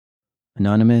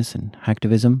Anonymous and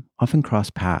hacktivism often cross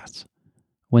paths.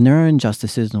 When there are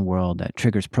injustices in the world that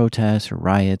triggers protests or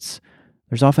riots,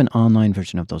 there's often an online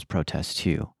version of those protests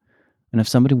too. And if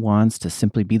somebody wants to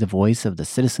simply be the voice of the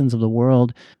citizens of the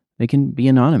world, they can be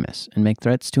anonymous and make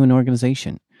threats to an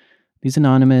organization. These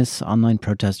anonymous online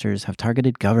protesters have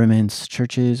targeted governments,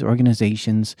 churches,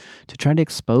 organizations to try to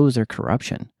expose their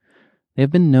corruption. They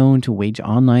have been known to wage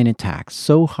online attacks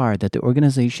so hard that the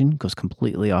organization goes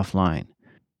completely offline.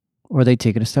 Or they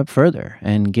take it a step further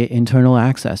and get internal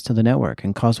access to the network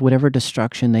and cause whatever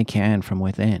destruction they can from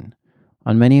within.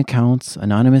 On many accounts,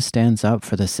 Anonymous stands up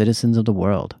for the citizens of the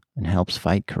world and helps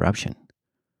fight corruption.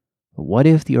 But what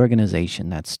if the organization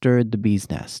that stirred the bee's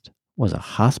nest was a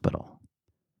hospital?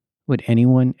 Would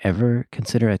anyone ever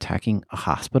consider attacking a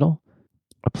hospital?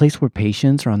 A place where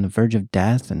patients are on the verge of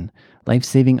death and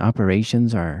life-saving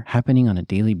operations are happening on a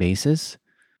daily basis?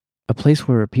 A place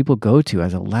where people go to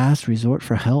as a last resort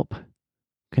for help?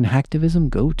 Can hacktivism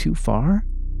go too far?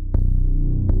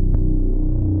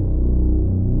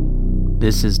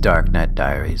 This is Darknet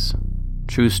Diaries.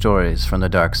 True stories from the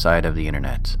dark side of the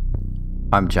internet.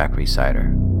 I'm Jack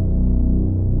Resider.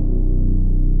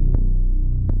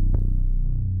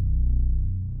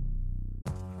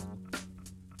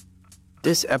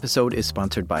 This episode is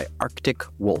sponsored by Arctic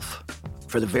Wolf.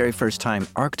 For the very first time,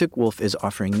 Arctic Wolf is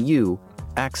offering you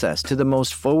access to the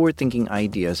most forward-thinking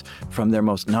ideas from their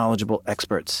most knowledgeable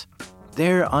experts.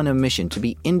 They're on a mission to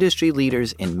be industry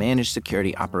leaders in managed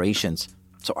security operations.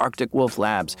 So Arctic Wolf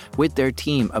Labs, with their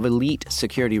team of elite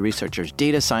security researchers,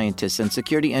 data scientists, and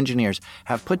security engineers,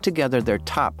 have put together their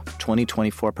top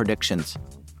 2024 predictions.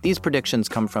 These predictions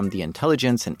come from the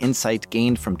intelligence and insight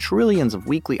gained from trillions of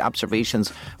weekly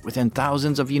observations within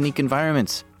thousands of unique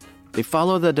environments. They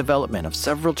follow the development of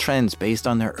several trends based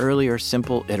on their earlier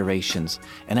simple iterations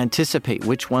and anticipate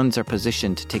which ones are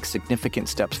positioned to take significant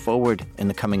steps forward in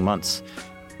the coming months.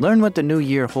 Learn what the new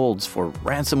year holds for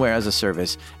ransomware as a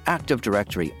service, Active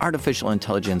Directory, artificial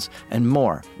intelligence, and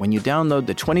more when you download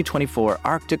the 2024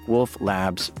 Arctic Wolf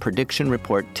Labs Prediction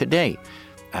Report today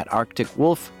at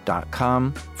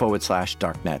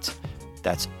arcticwolf.com/darknet.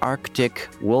 That's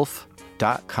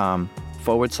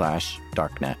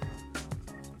arcticwolf.com/darknet.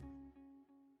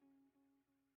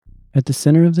 At the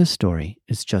center of this story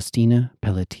is Justina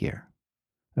Pelletier,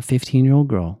 a 15-year-old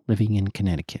girl living in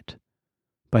Connecticut.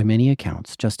 By many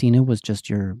accounts, Justina was just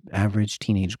your average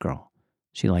teenage girl.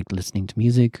 She liked listening to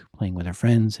music, playing with her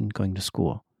friends, and going to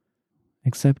school.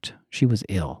 Except she was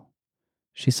ill.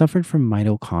 She suffered from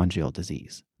mitochondrial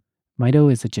disease. Mito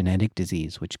is a genetic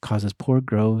disease which causes poor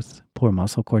growth, poor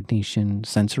muscle coordination,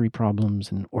 sensory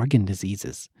problems, and organ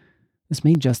diseases. This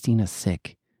made Justina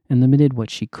sick and limited what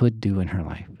she could do in her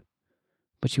life.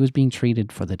 But she was being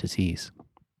treated for the disease.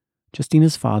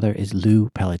 Justina's father is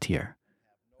Lou Pelletier.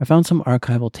 I found some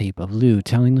archival tape of Lou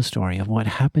telling the story of what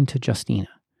happened to Justina.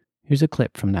 Here's a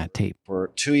clip from that tape. For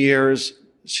 2 years,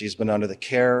 she's been under the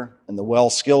care and the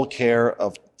well-skilled care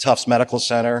of Tufts Medical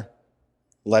Center,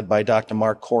 led by Dr.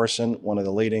 Mark Corson, one of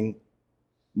the leading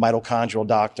mitochondrial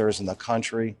doctors in the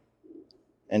country,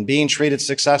 and being treated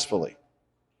successfully,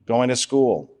 going to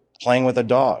school, playing with the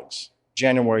dogs.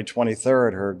 January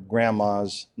 23rd, her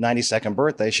grandma's 92nd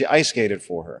birthday, she ice skated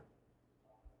for her.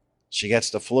 She gets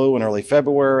the flu in early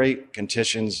February.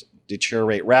 Conditions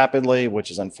deteriorate rapidly, which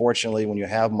is unfortunately when you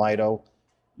have mito,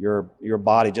 your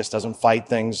body just doesn't fight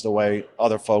things the way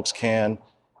other folks can.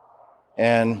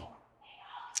 And,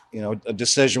 a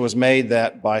decision was made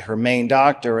that by her main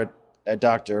doctor at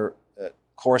Dr.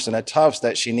 Corson at Tufts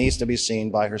that she needs to be seen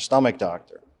by her stomach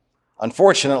doctor.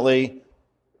 Unfortunately,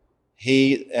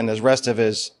 he and the rest of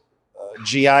his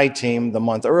GI team the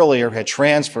month earlier had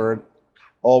transferred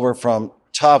over from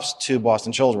Tufts to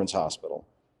Boston Children's Hospital.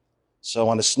 So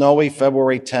on a snowy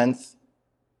February 10th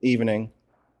evening,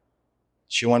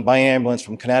 she went by ambulance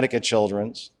from Connecticut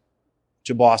Children's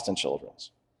to Boston Children's.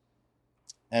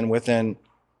 And within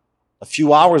a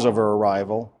few hours of her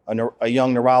arrival, a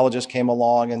young neurologist came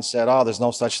along and said, there's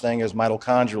no such thing as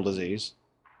mitochondrial disease.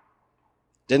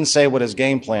 Didn't say what his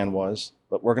game plan was,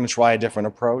 but we're going to try a different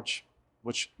approach,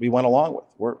 which we went along with.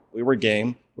 We were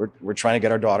game. We're trying to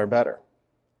get our daughter better.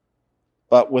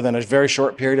 But within a very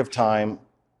short period of time,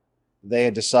 they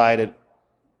had decided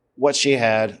what she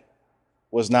had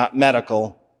was not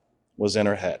medical, was in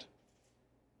her head.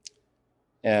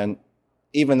 And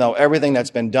even though everything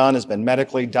that's been done has been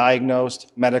medically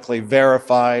diagnosed, medically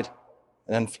verified,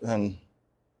 and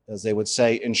as they would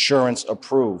say, insurance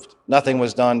approved, nothing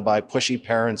was done by pushy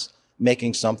parents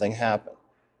making something happen.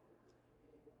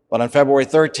 But on February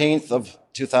 13th of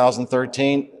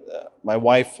 2013, my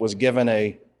wife was given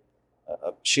a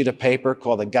a sheet of paper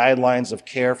called the Guidelines of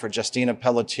Care for Justina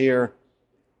Pelletier,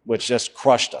 which just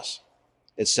crushed us.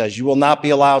 It says you will not be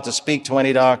allowed to speak to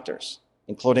any doctors,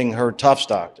 including her Tufts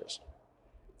doctors.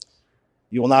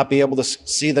 You will not be able to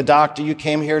see the doctor you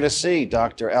came here to see,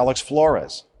 Dr. Alex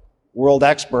Flores, world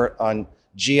expert on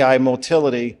GI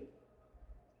motility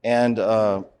and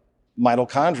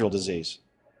mitochondrial disease.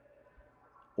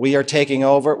 We are taking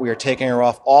over. We are taking her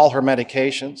off all her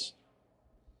medications.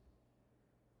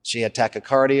 She had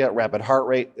tachycardia, rapid heart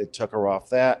rate. They took her off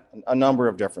that, a number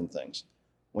of different things.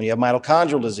 When you have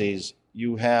mitochondrial disease,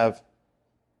 you have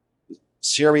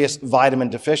serious vitamin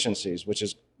deficiencies, which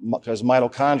is because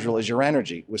mitochondrial is your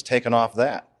energy, was taken off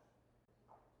that.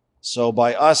 So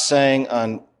by us saying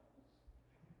on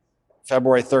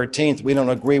February 13th, we don't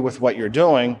agree with what you're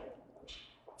doing,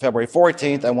 February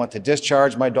 14th, I want to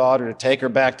discharge my daughter to take her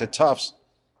back to Tufts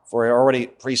for an already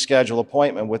pre-scheduled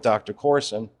appointment with Dr.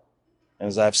 Corson. And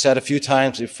as I've said a few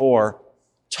times before,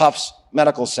 Tufts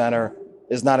Medical Center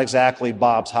is not exactly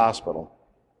Bob's hospital.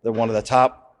 They're one of the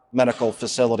top medical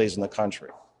facilities in the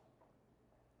country.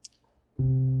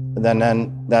 And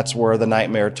then that's where the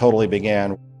nightmare totally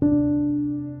began.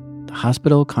 The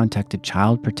hospital contacted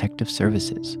Child Protective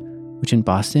Services, which in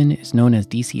Boston is known as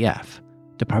DCF,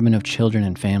 Department of Children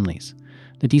and Families.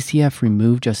 The DCF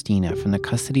removed Justina from the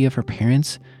custody of her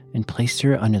parents and placed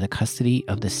her under the custody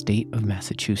of the state of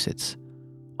Massachusetts,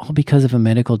 all because of a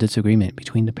medical disagreement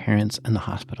between the parents and the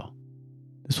hospital.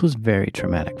 This was very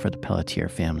traumatic for the Pelletier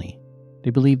family.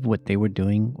 They believed what they were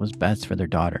doing was best for their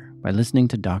daughter by listening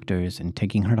to doctors and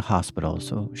taking her to hospital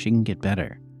so she can get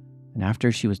better. And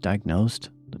after she was diagnosed,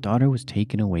 the daughter was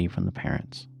taken away from the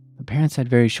parents. The parents had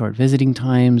very short visiting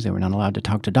times, they were not allowed to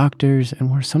talk to doctors,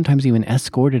 and were sometimes even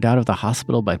escorted out of the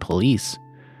hospital by police.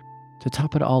 To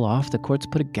top it all off, the courts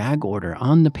put a gag order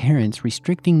on the parents,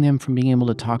 restricting them from being able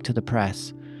to talk to the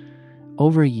press.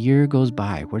 Over a year goes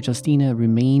by where Justina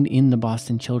remained in the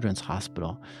Boston Children's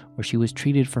Hospital, where she was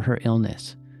treated for her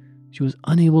illness. She was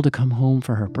unable to come home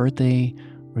for her birthday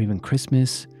or even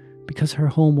Christmas because her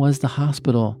home was the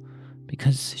hospital,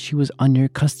 because she was under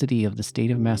custody of the state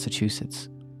of Massachusetts.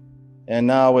 And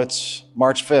now it's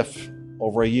March 5th,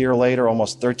 over a year later,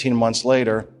 almost 13 months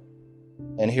later,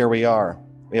 and here we are.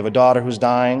 We have a daughter who's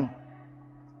dying.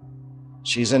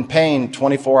 She's in pain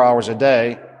 24 hours a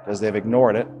day because they've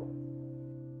ignored it.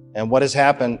 And what has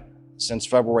happened since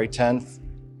February 10th?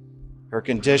 Her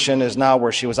condition is now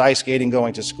where she was ice skating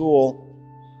going to school,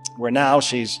 where now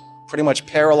she's pretty much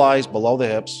paralyzed below the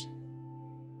hips,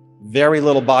 very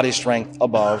little body strength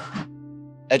above.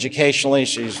 Educationally,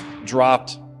 she's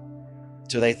dropped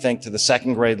to, they think, to the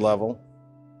second grade level.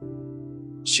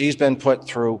 She's been put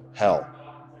through hell,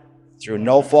 through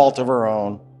no fault of her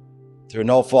own, through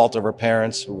no fault of her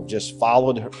parents who just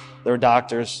followed their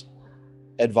doctor's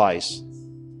advice.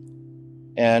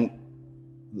 And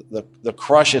the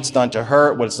crush it's done to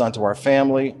her, what it's done to our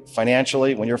family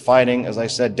financially, when you're fighting, as I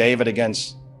said, David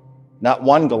against not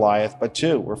one Goliath, but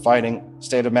two. We're fighting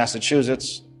state of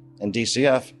Massachusetts and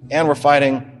DCF, and we're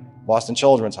fighting Boston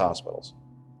Children's Hospitals.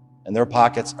 And their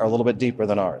pockets are a little bit deeper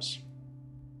than ours.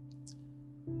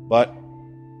 But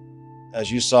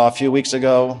as you saw a few weeks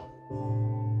ago,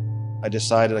 I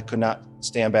decided I could not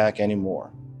stand back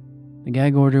anymore. The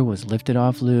gag order was lifted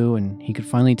off Lou, and he could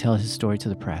finally tell his story to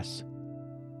the press.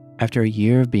 After a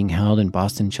year of being held in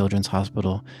Boston Children's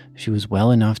Hospital, she was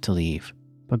well enough to leave.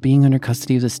 But being under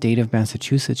custody of the state of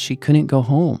Massachusetts, she couldn't go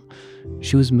home.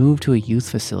 She was moved to a youth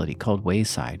facility called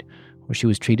Wayside, where she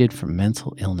was treated for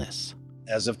mental illness.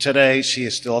 As of today, she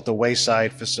is still at the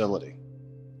Wayside facility,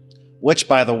 which,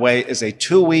 by the way, is a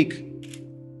 2-week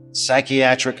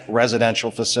psychiatric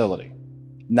residential facility,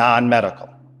 non-medical.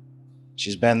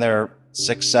 She's been there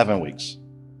 6-7 weeks.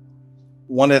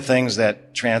 One of the things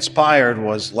that transpired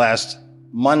was last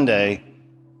Monday,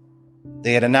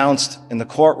 they had announced in the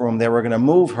courtroom they were going to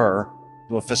move her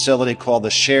to a facility called the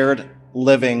Shared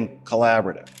Living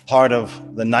Collaborative. Part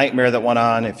of the nightmare that went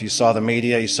on, if you saw the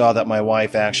media, you saw that my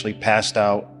wife actually passed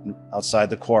out outside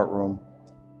the courtroom.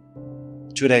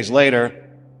 2 days later,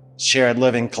 Shared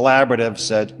Living Collaborative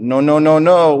said,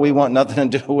 no, we want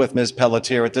nothing to do with Ms.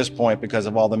 Pelletier at this point because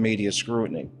of all the media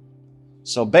scrutiny.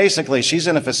 So basically, she's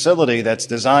in a facility that's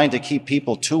designed to keep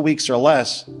people 2 weeks or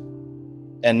less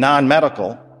and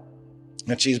non-medical,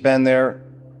 and she's been there,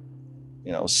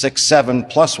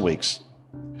 6-7+ weeks.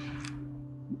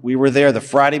 We were there the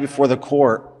Friday before the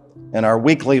court in our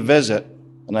weekly visit,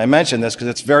 and I mention this because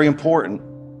it's very important.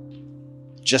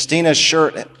 Justina's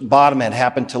shirt bottom had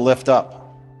happened to lift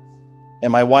up,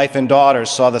 and my wife and daughter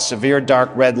saw the severe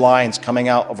dark red lines coming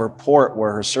out of her port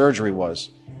where her surgery was.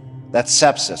 That's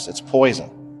sepsis, it's poison.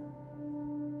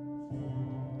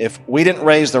 If we didn't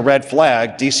raise the red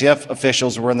flag, DCF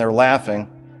officials were in there laughing,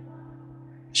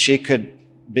 she could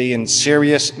be in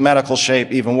serious medical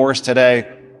shape, even worse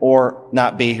today, or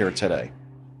not be here today.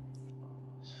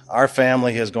 Our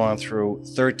family has gone through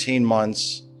 13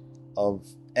 months of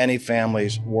any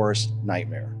family's worst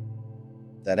nightmare,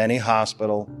 that any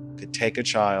hospital could take a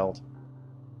child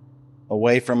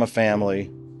away from a family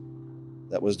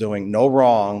that was doing no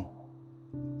wrong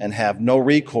and have no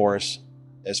recourse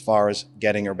as far as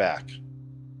getting her back.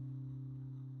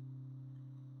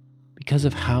 Because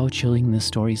of how chilling this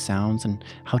story sounds and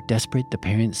how desperate the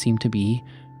parents seem to be,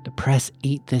 the press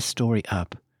ate this story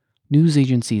up. News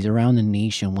agencies around the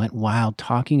nation went wild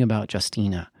talking about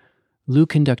Justina. Lou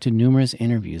conducted numerous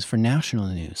interviews for national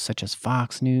news, such as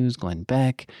Fox News, Glenn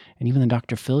Beck, and even the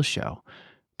Dr. Phil show.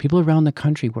 People around the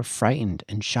country were frightened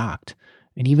and shocked,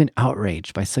 and even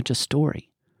outraged by such a story.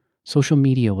 Social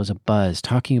media was abuzz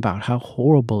talking about how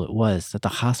horrible it was that the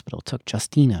hospital took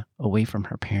Justina away from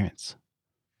her parents.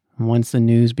 And once the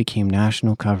news became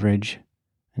national coverage,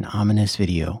 an ominous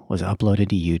video was uploaded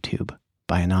to YouTube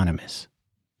by Anonymous.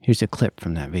 Here's a clip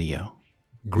from that video.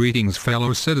 Greetings,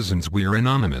 fellow citizens, we're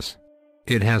Anonymous.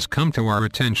 It has come to our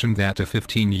attention that a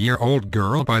 15-year-old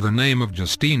girl by the name of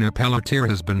Justina Pelletier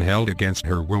has been held against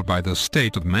her will by the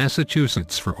state of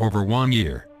Massachusetts for over 1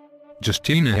 year.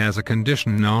 Justina has a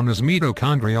condition known as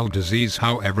mitochondrial disease.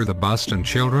 However, the Boston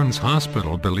Children's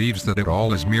Hospital believes that it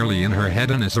all is merely in her head,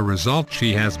 and as a result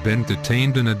she has been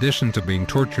detained in addition to being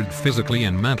tortured physically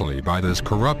and mentally by this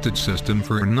corrupted system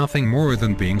for nothing more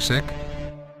than being sick.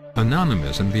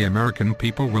 Anonymous and the American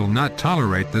people will not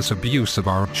tolerate this abuse of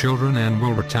our children and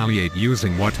will retaliate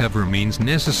using whatever means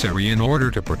necessary in order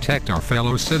to protect our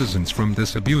fellow citizens from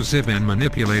this abusive and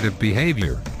manipulative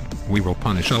behavior. We will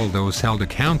punish all those held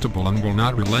accountable and will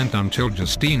not relent until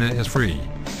Justina is free.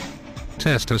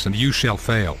 Test us and you shall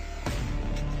fail.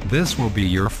 This will be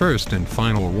your first and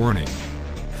final warning.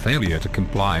 Failure to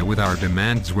comply with our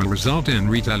demands will result in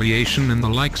retaliation and the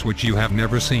likes which you have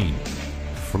never seen.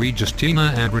 Free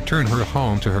Justina and return her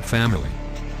home to her family.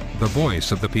 The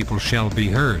voice of the people shall be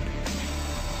heard.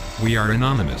 We are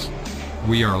Anonymous.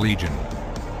 We are Legion.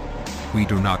 We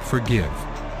do not forgive.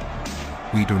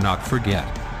 We do not forget.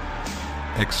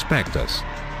 Expect us.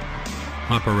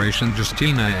 Operation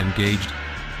Justina engaged.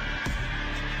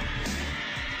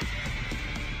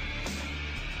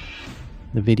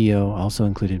 The video also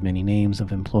included many names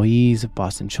of employees of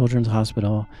Boston Children's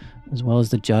Hospital, as well as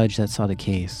the judge that saw the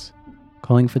case,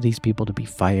 calling for these people to be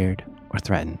fired or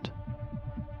threatened.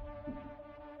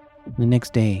 The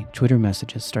next day, Twitter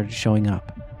messages started showing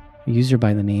up. A user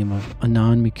by the name of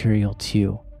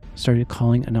AnonMercurial2 started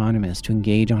calling Anonymous to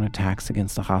engage on attacks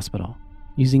against the hospital,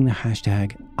 using the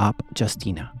hashtag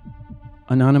OpJustina.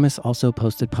 Anonymous also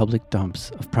posted public dumps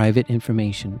of private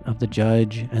information of the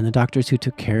judge and the doctors who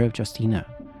took care of Justina,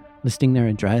 listing their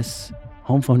address,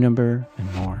 home phone number,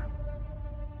 and more.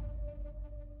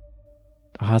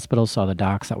 The hospital saw the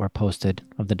docs that were posted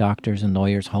of the doctors' and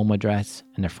lawyers' home address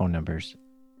and their phone numbers,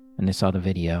 and they saw the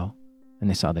video, and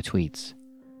they saw the tweets.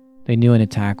 They knew an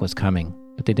attack was coming,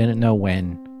 but they didn't know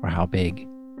when or how big.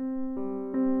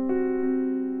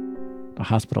 The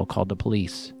hospital called the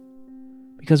police.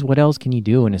 Because what else can you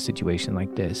do in a situation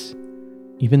like this?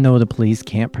 Even though the police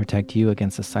can't protect you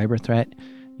against a cyber threat,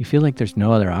 you feel like there's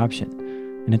no other option,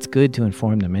 and it's good to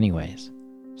inform them anyways.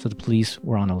 So the police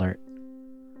were on alert.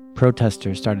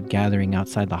 Protesters started gathering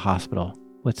outside the hospital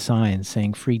with signs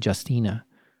saying "Free Justina,"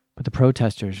 but the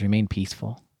protesters remained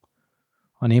peaceful.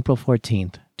 On April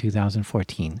 14th,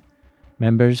 2014,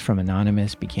 members from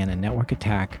Anonymous began a network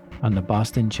attack on the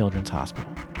Boston Children's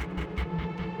Hospital.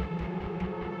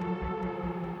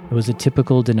 It was a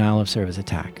typical denial of service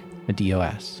attack, a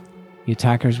DDoS. The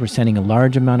attackers were sending a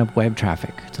large amount of web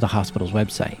traffic to the hospital's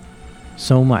website,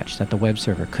 so much that the web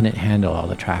server couldn't handle all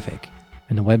the traffic,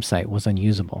 and the website was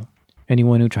unusable.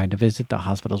 Anyone who tried to visit the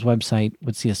hospital's website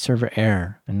would see a server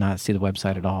error and not see the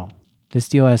website at all. This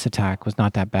DDoS attack was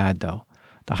not that bad, though.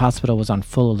 The hospital was on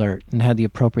full alert and had the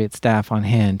appropriate staff on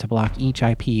hand to block each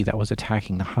IP that was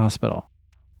attacking the hospital.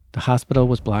 The hospital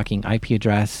was blocking IP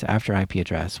address after IP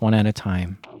address, one at a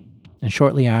time. And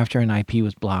shortly after an IP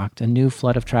was blocked, a new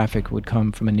flood of traffic would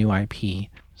come from a new IP.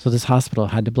 So this hospital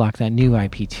had to block that new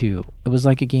IP too. It was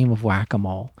like a game of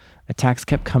whack-a-mole. Attacks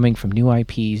kept coming from new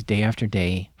IPs day after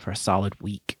day for a solid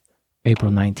week.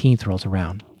 April 19th rolls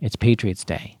around. It's Patriots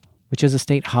Day, which is a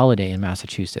state holiday in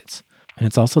Massachusetts. And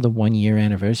it's also the 1-year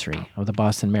anniversary of the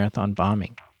Boston Marathon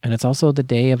bombing. And it's also the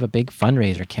day of a big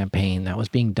fundraiser campaign that was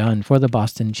being done for the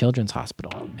Boston Children's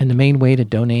Hospital. And the main way to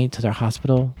donate to their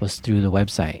hospital was through the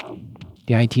website.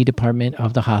 The IT department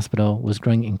of the hospital was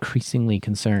growing increasingly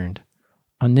concerned.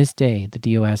 On this day, the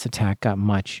DOS attack got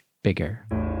much bigger.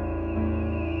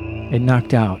 It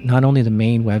knocked out not only the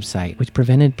main website, which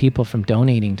prevented people from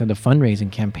donating to the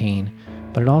fundraising campaign,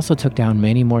 but it also took down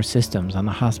many more systems on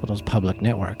the hospital's public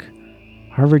network.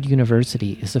 Harvard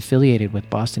University is affiliated with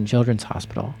Boston Children's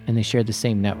Hospital, and they share the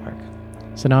same network.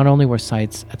 So not only were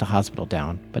sites at the hospital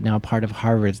down, but now part of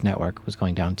Harvard's network was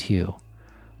going down too.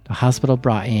 The hospital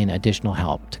brought in additional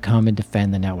help to come and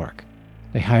defend the network.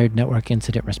 They hired network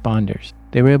incident responders.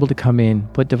 They were able to come in,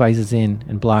 put devices in,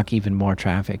 and block even more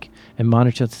traffic, and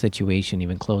monitor the situation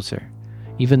even closer.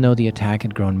 Even though the attack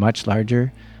had grown much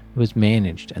larger, it was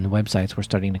managed and the websites were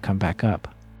starting to come back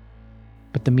up.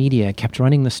 But the media kept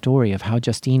running the story of how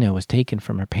Justina was taken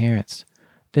from her parents.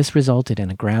 This resulted in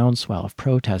a groundswell of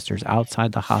protesters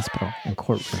outside the hospital and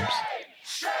courtrooms.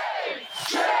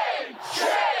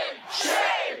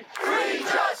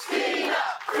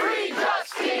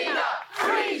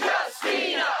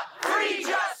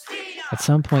 At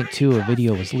some point, too, a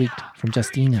video was leaked from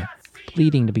Justina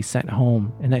pleading to be sent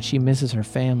home and that she misses her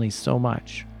family so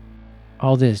much.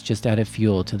 All this just added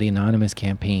fuel to the anonymous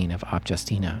campaign of Op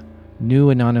Justina. New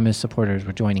anonymous supporters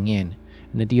were joining in,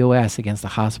 and the DOS against the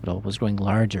hospital was growing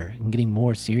larger and getting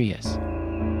more serious.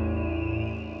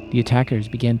 The attackers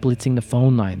began blitzing the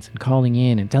phone lines and calling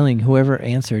in and telling whoever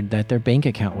answered that their bank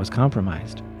account was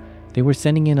compromised. They were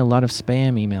sending in a lot of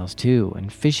spam emails too, and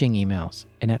phishing emails,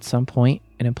 and at some point,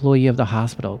 an employee of the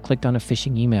hospital clicked on a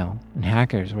phishing email, and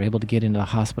hackers were able to get into the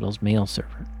hospital's mail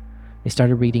server. They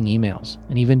started reading emails,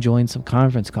 and even joined some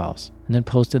conference calls, and then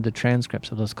posted the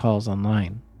transcripts of those calls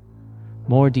online.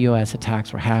 More DOS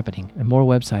attacks were happening, and more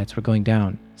websites were going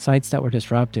down. Sites that were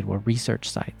disrupted were research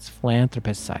sites,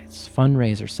 philanthropist sites,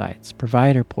 fundraiser sites,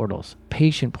 provider portals,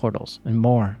 patient portals, and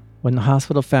more. When the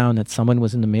hospital found that someone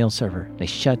was in the mail server, they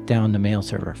shut down the mail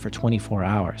server for 24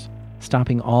 hours,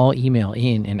 stopping all email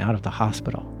in and out of the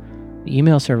hospital. The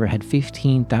email server had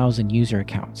 15,000 user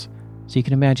accounts, so you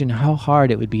can imagine how hard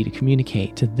it would be to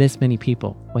communicate to this many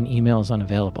people when email is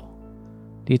unavailable.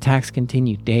 The attacks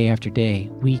continued day after day,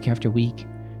 week after week,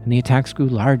 and the attacks grew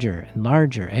larger and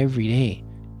larger every day.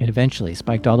 It eventually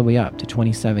spiked all the way up to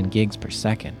 27 gigs per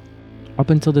second. Up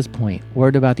until this point,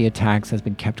 word about the attacks has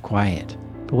been kept quiet.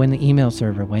 But when the email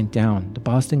server went down, the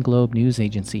Boston Globe news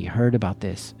agency heard about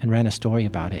this and ran a story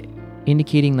about it,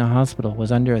 indicating the hospital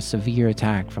was under a severe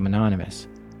attack from Anonymous.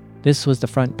 This was the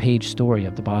front page story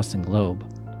of the Boston Globe.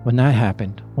 When that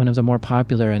happened, one of the more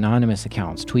popular Anonymous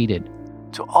accounts tweeted,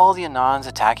 "To all the Anons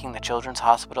attacking the Children's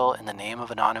Hospital in the name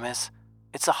of Anonymous,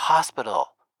 it's a hospital.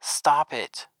 Stop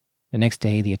it." The next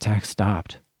day, the attack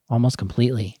stopped, almost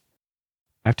completely.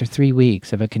 After 3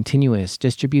 weeks of a continuous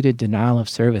distributed denial of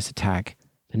service attack,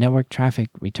 the network traffic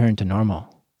returned to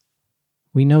normal.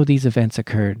 We know these events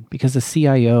occurred because the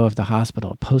CIO of the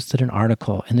hospital posted an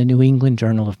article in the New England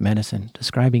Journal of Medicine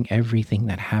describing everything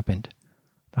that happened.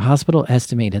 The hospital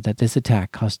estimated that this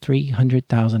attack cost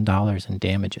 $300,000 in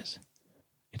damages.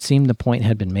 It seemed the point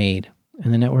had been made,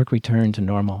 and the network returned to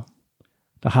normal.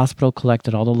 The hospital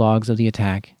collected all the logs of the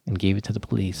attack and gave it to the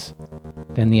police.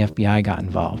 Then the FBI got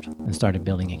involved and started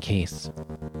building a case.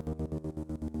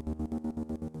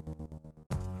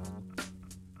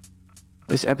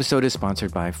 This episode is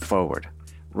sponsored by Forward.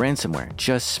 Ransomware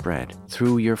just spread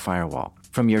through your firewall,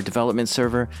 from your development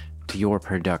server to your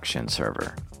production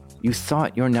server. You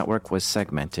thought your network was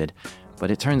segmented,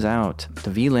 but it turns out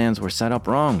the VLANs were set up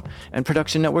wrong, and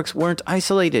production networks weren't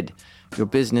isolated. Your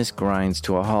business grinds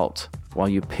to a halt while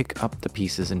you pick up the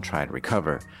pieces and try to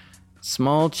recover.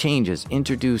 Small changes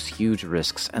introduce huge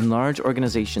risks, and large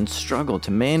organizations struggle to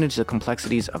manage the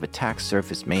complexities of attack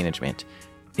surface management.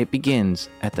 It begins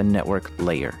at the network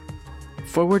layer.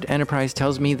 Forward Enterprise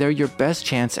tells me they're your best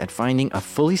chance at finding a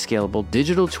fully scalable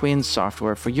digital twin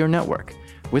software for your network.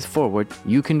 With Forward,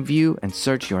 you can view and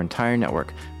search your entire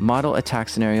network, model attack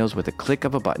scenarios with a click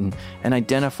of a button, and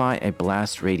identify a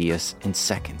blast radius in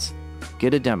seconds.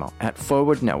 Get a demo at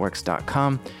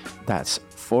forwardnetworks.com. That's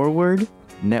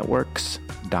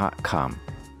forwardnetworks.com.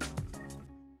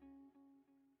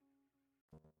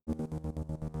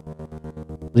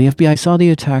 The FBI saw the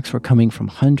attacks were coming from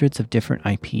hundreds of different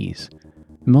IPs.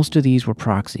 Most of these were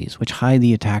proxies, which hide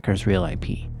the attacker's real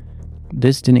IP.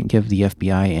 This didn't give the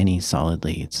FBI any solid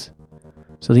leads.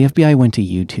 So the FBI went to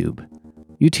YouTube.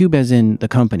 YouTube as in the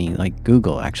company, like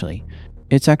Google actually.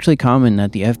 It's actually common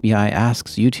that the FBI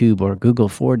asks YouTube or Google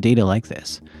for data like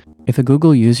this. If a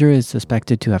Google user is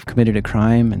suspected to have committed a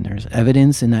crime and there's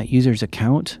evidence in that user's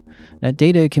account, that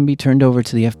data can be turned over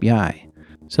to the FBI.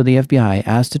 So the FBI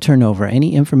asked to turn over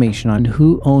any information on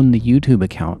who owned the YouTube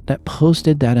account that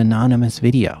posted that anonymous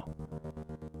video.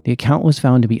 The account was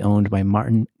found to be owned by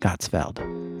Martin Gotsfeld.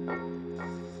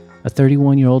 a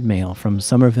 31-year-old male from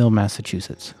Somerville,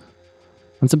 Massachusetts.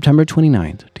 On September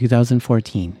 29,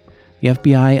 2014, the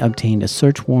FBI obtained a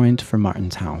search warrant for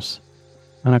Martin's house.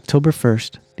 On October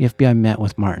 1st, the FBI met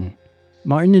with Martin.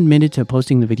 Martin admitted to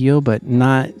posting the video, but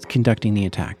not conducting the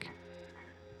attack.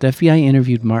 The FBI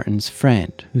interviewed Martin's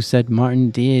friend, who said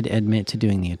Martin did admit to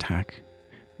doing the attack.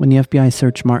 When the FBI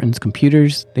searched Martin's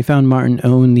computers, they found Martin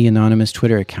owned the anonymous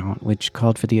Twitter account, which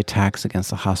called for the attacks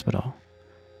against the hospital.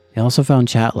 They also found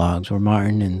chat logs where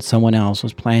Martin and someone else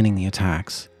was planning the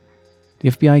attacks. The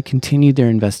FBI continued their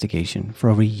investigation for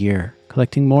over a year,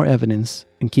 collecting more evidence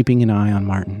and keeping an eye on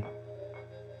Martin.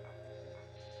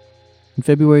 In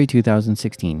February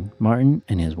 2016, Martin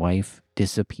and his wife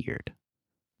disappeared.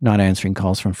 Not answering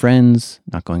calls from friends,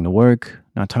 not going to work,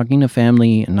 not talking to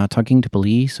family, and not talking to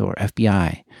police or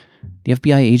FBI. The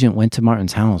FBI agent went to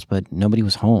Martin's house, but nobody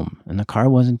was home, and the car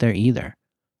wasn't there either.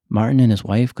 Martin and his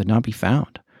wife could not be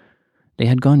found. They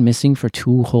had gone missing for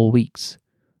 2 whole weeks.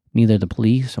 Neither the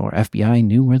police or FBI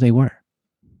knew where they were.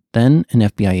 Then, an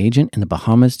FBI agent in the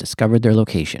Bahamas discovered their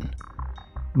location.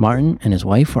 Martin and his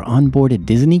wife were on board a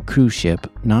Disney cruise ship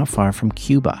not far from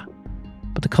Cuba.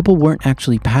 But the couple weren't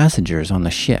actually passengers on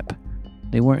the ship.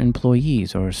 They weren't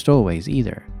employees or stowaways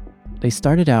either. They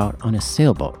started out on a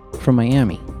sailboat from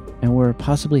Miami and were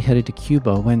possibly headed to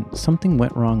Cuba when something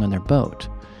went wrong on their boat.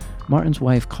 Martin's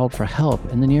wife called for help,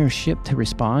 and the nearest ship to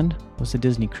respond was the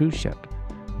Disney cruise ship,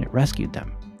 and it rescued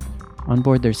them. On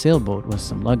board their sailboat was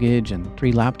some luggage and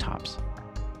 3 laptops.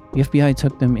 The FBI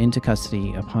took them into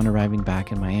custody upon arriving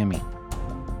back in Miami.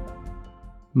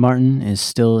 Martin is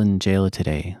still in jail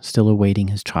today, still awaiting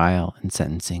his trial and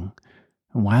sentencing.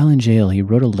 And while in jail, he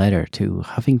wrote a letter to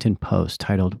Huffington Post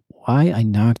titled, "Why I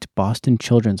Knocked Boston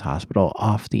Children's Hospital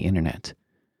Off the Internet."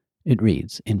 It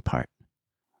reads, in part,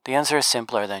 "The answer is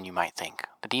simpler than you might think.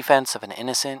 The defense of an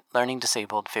innocent, learning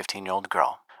disabled 15-year-old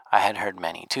girl. I had heard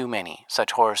many, too many,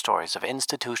 such horror stories of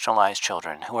institutionalized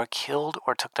children who were killed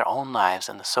or took their own lives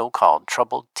in the so-called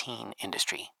troubled teen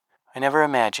industry. I never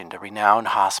imagined a renowned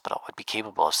hospital would be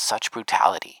capable of such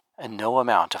brutality, and no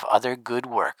amount of other good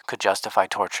work could justify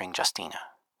torturing Justina.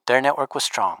 Their network was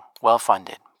strong,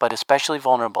 well-funded, but especially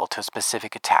vulnerable to a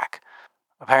specific attack.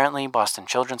 Apparently, Boston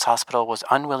Children's Hospital was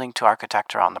unwilling to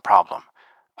architect around the problem.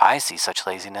 I see such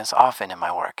laziness often in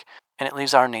my work, and it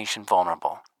leaves our nation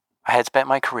vulnerable. I had spent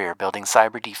my career building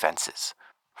cyber defenses.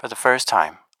 For the first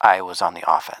time, I was on the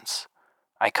offense.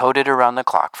 I coded around the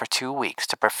clock for 2 weeks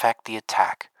to perfect the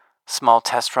attack. Small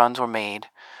test runs were made.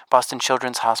 Boston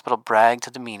Children's Hospital bragged to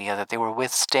the media that they were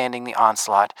withstanding the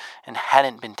onslaught and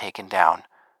hadn't been taken down.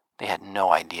 They had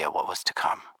no idea what was to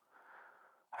come.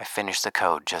 I finished the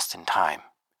code just in time.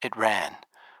 It ran.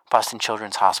 Boston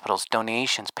Children's Hospital's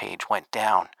donations page went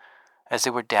down. As they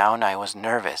were down, I was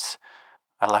nervous.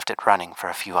 I left it running for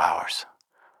a few hours.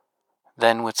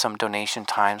 Then, with some donation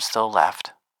time still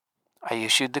left, I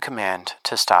issued the command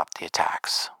to stop the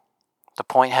attacks. The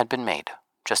point had been made.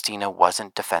 Justina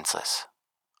wasn't defenseless.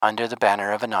 Under the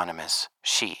banner of Anonymous,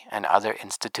 she and other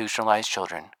institutionalized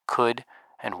children could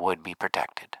and would be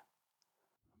protected.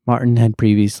 Martin had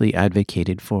previously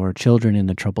advocated for children in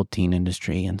the troubled teen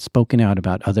industry and spoken out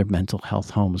about other mental health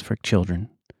homes for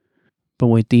children. But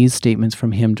with these statements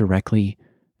from him directly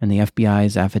and the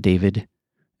FBI's affidavit,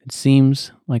 it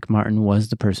seems like Martin was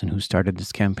the person who started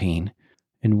this campaign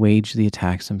and waged the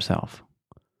attacks himself.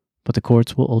 But the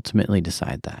courts will ultimately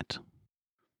decide that.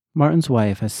 Martin's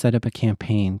wife has set up a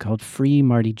campaign called Free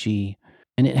Marty G,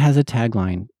 and it has a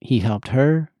tagline, "He helped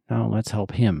her, now let's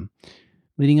help him."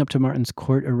 Leading up to Martin's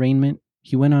court arraignment,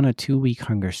 he went on a 2-week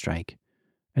hunger strike.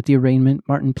 At the arraignment,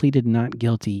 Martin pleaded not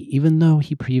guilty, even though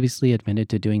he previously admitted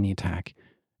to doing the attack,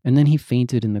 and then he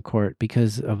fainted in the court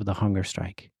because of the hunger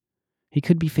strike. He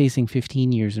could be facing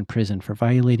 15 years in prison for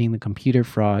violating the Computer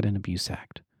Fraud and Abuse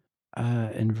Act.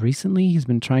 And recently, he's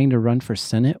been trying to run for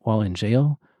Senate while in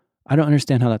jail. I don't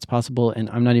understand how that's possible, and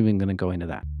I'm not even going to go into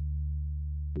that.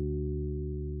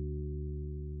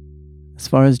 As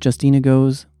far as Justina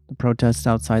goes, the protests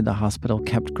outside the hospital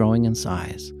kept growing in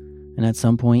size, and at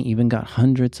some point even got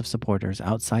hundreds of supporters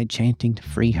outside chanting to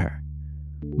free her.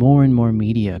 More and more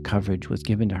media coverage was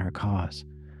given to her cause,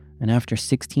 and after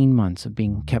 16 months of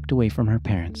being kept away from her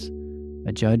parents,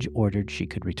 a judge ordered she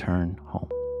could return home.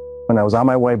 When I was on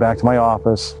my way back to my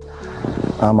office,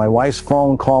 my wife's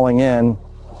phone calling in,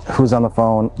 who's on the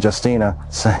phone? Justina,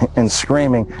 and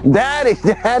screaming, "Daddy,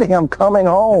 Daddy, I'm coming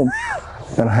home."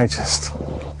 And I just,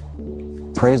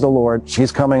 praise the Lord,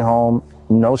 she's coming home,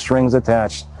 no strings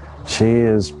attached. She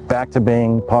is back to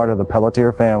being part of the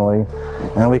Pelletier family,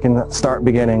 and we can start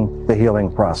beginning the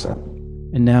healing process.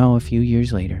 And now, a few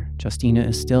years later, Justina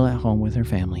is still at home with her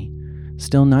family,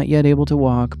 Still not yet able to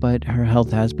walk, but her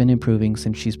health has been improving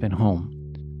since she's been home.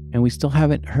 And we still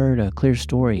haven't heard a clear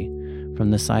story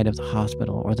from the side of the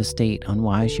hospital or the state on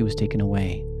why she was taken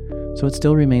away. So it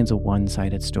still remains a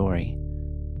one-sided story.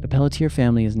 The Pelletier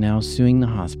family is now suing the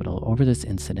hospital over this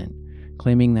incident,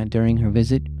 claiming that during her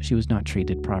visit, she was not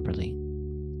treated properly.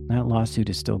 That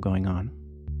lawsuit is still going on.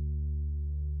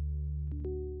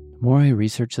 The more I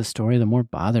research the story, the more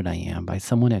bothered I am by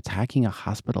someone attacking a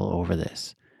hospital over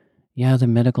this. Yeah, the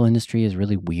medical industry is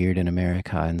really weird in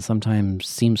America and sometimes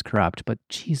seems corrupt, but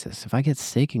Jesus, if I get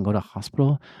sick and go to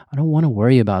hospital, I don't want to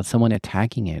worry about someone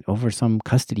attacking it over some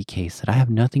custody case that I have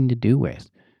nothing to do with.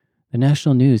 The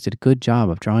national news did a good job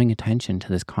of drawing attention to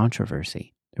this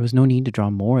controversy. There was no need to draw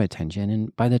more attention,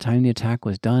 and by the time the attack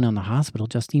was done on the hospital,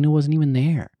 Justina wasn't even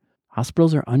there.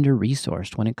 Hospitals are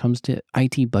under-resourced when it comes to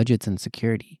IT budgets and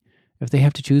security. If they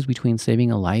have to choose between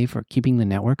saving a life or keeping the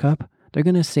network up, they're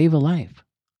going to save a life.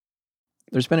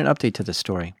 There's been an update to this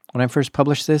story. When I first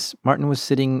published this, Martin was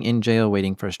sitting in jail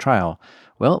waiting for his trial.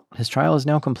 Well, his trial is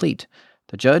now complete.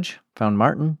 The judge found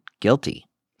Martin guilty.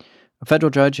 A federal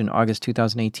judge in August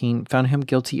 2018 found him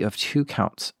guilty of 2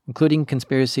 counts, including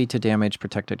conspiracy to damage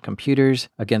protected computers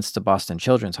against the Boston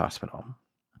Children's Hospital.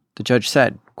 The judge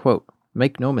said, quote,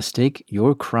 "Make no mistake,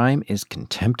 your crime is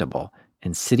contemptible,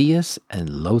 insidious, and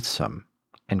loathsome,"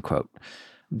 end quote.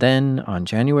 Then, on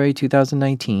January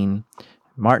 2019,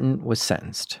 Martin was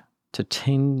sentenced to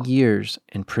 10 years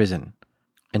in prison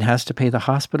and has to pay the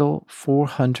hospital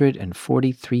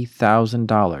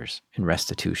 $443,000 in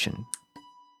restitution.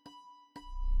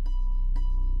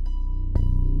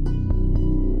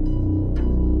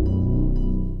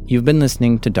 You've been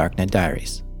listening to Darknet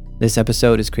Diaries. This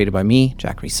episode is created by me,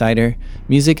 Jack Resider.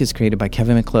 Music is created by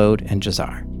Kevin McLeod and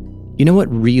Jazar. You know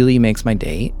what really makes my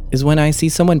day? Is when I see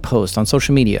someone post on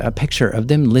social media a picture of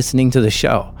them listening to the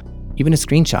show. Even a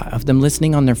screenshot of them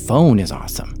listening on their phone is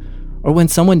awesome. Or when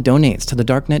someone donates to the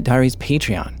Darknet Diaries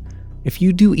Patreon. If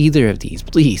you do either of these,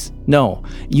 please, know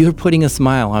you're putting a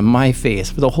smile on my face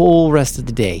for the whole rest of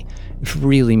the day. It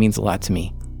really means a lot to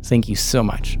me. Thank you so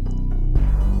much.